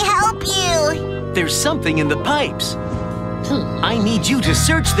can I help you? There's something in the pipes. I need you to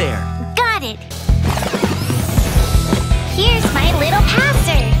search there. Got it! Here's my little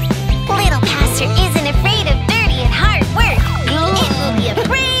passer. Little passer isn't afraid of dirty and hard work. It will be a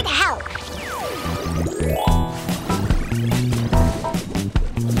great help.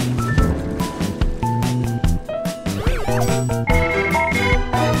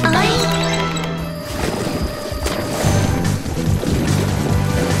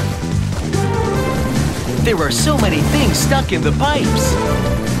 There are so many things stuck in the pipes.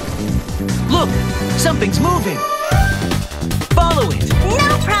 Look, something's moving. Follow it.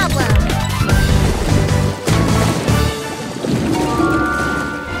 No problem.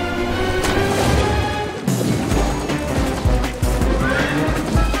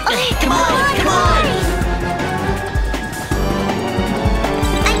 Come on, come on.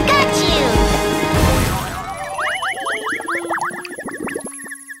 I got you.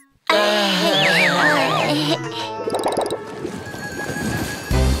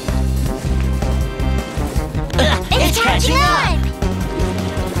 It's catching on!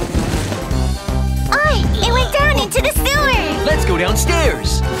 It went down into the sewer! Let's go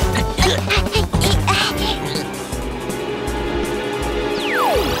downstairs.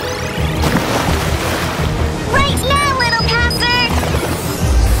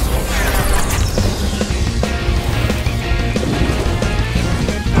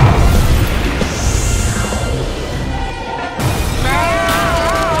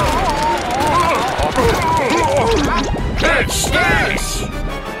 It stinks!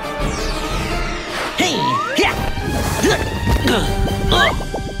 Hey! Yeah!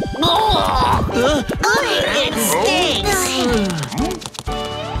 It stinks!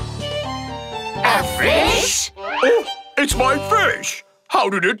 A fish? Oh, it's my fish!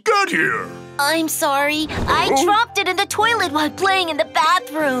 How did it get here? I'm sorry. I dropped it in the toilet while playing in the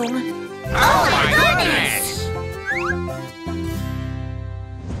bathroom. Oh my goodness!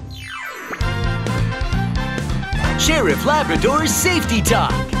 Sheriff Labrador's Safety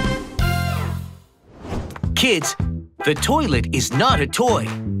Talk. Kids, the toilet is not a toy.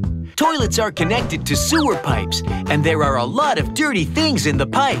 Toilets are connected to sewer pipes, and there are a lot of dirty things in the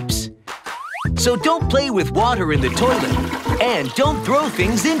pipes. So don't play with water in the toilet, and don't throw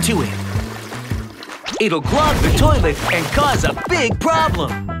things into it. It'll clog the toilet and cause a big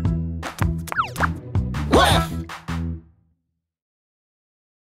problem. Woof!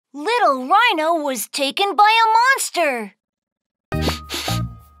 Little Rhino was taken by a monster.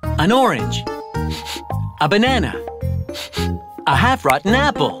 An orange. A banana. A half-rotten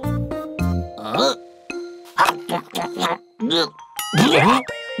apple. Oh.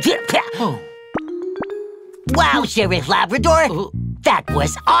 Wow, Sheriff Labrador! That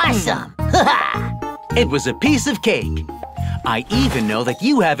was awesome! It was a piece of cake. I even know that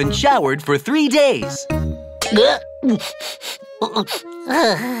you haven't showered for 3 days.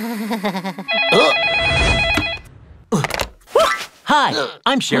 Hi,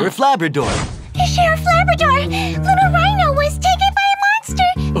 I'm Sheriff Labrador. Sheriff Labrador! Little Rhino was taken by a monster!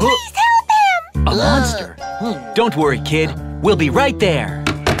 Please help him! A monster? Don't worry, kid. We'll be right there.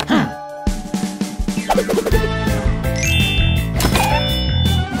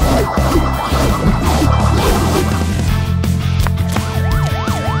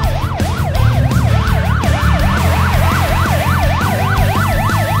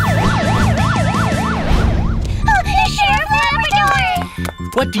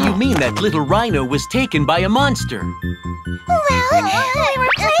 What do you mean that little Rhino was taken by a monster? Well, we were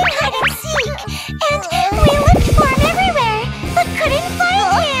playing hide and seek, and we looked for him everywhere, but couldn't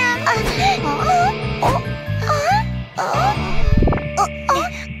find him.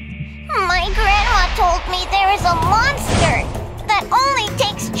 My grandma told me there is a monster that only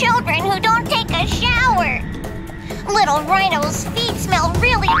takes children who don't take a shower. Little Rhino's feet smell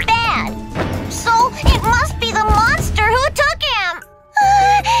really bad, so it must be the monster who took him.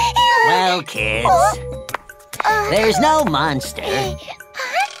 Well, kids, there's no monster.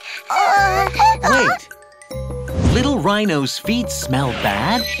 Wait. Little Rhino's feet smell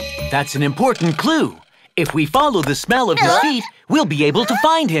bad? That's an important clue. If we follow the smell of his feet, we'll be able to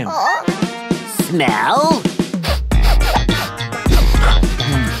find him. Smell?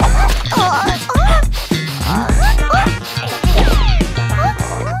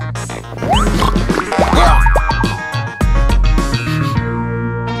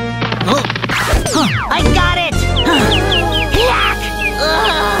 I got it! Yuck!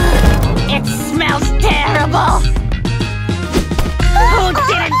 It smells terrible! Who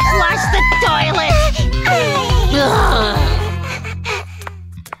didn't flush the toilet?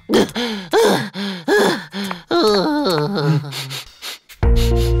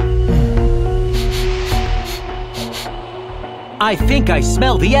 I think I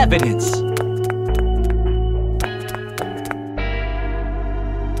smell the evidence.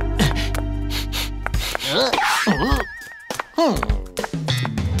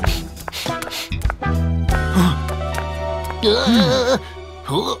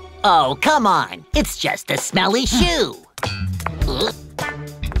 Oh, come on. It's just a smelly shoe.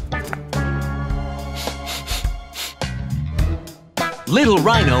 Little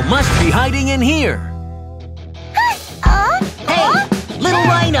Rhino must be hiding in here. Hey, Little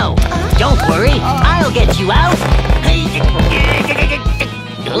Rhino, don't worry. I'll get you out.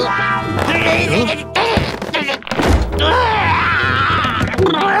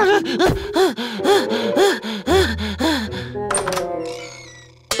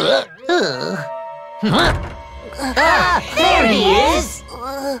 There he is!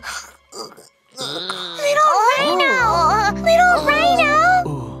 Little Rhino! Little Rhino!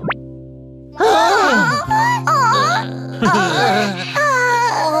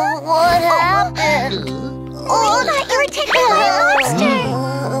 What happened? We thought you were taken by a monster!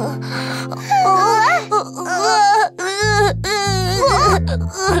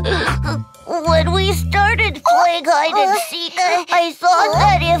 When we started playing hide and seek, I thought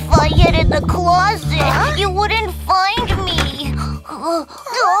that if I hid in the closet, you wouldn't find me.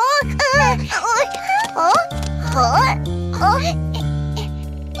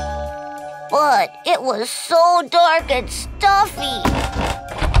 But it was so dark and stuffy.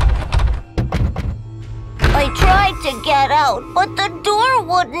 I tried to get out, but the door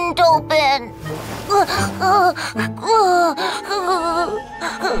wouldn't open.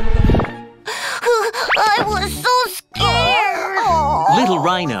 I was so scared. Little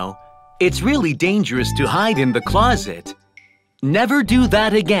Rhino, it's really dangerous to hide in the closet. Never do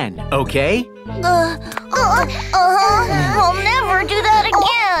that again, okay? I'll never do that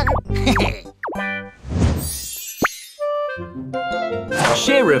again.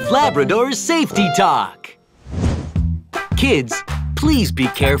 Sheriff Labrador's Safety Talk. Kids, please be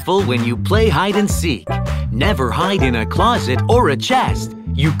careful when you play hide and seek. Never hide in a closet or a chest.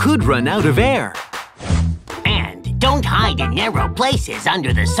 You could run out of air. And don't hide in narrow places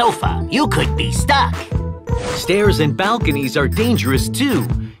under the sofa. You could be stuck. Stairs and balconies are dangerous too.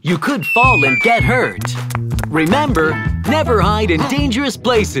 You could fall and get hurt. Remember, never hide in dangerous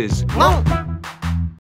places.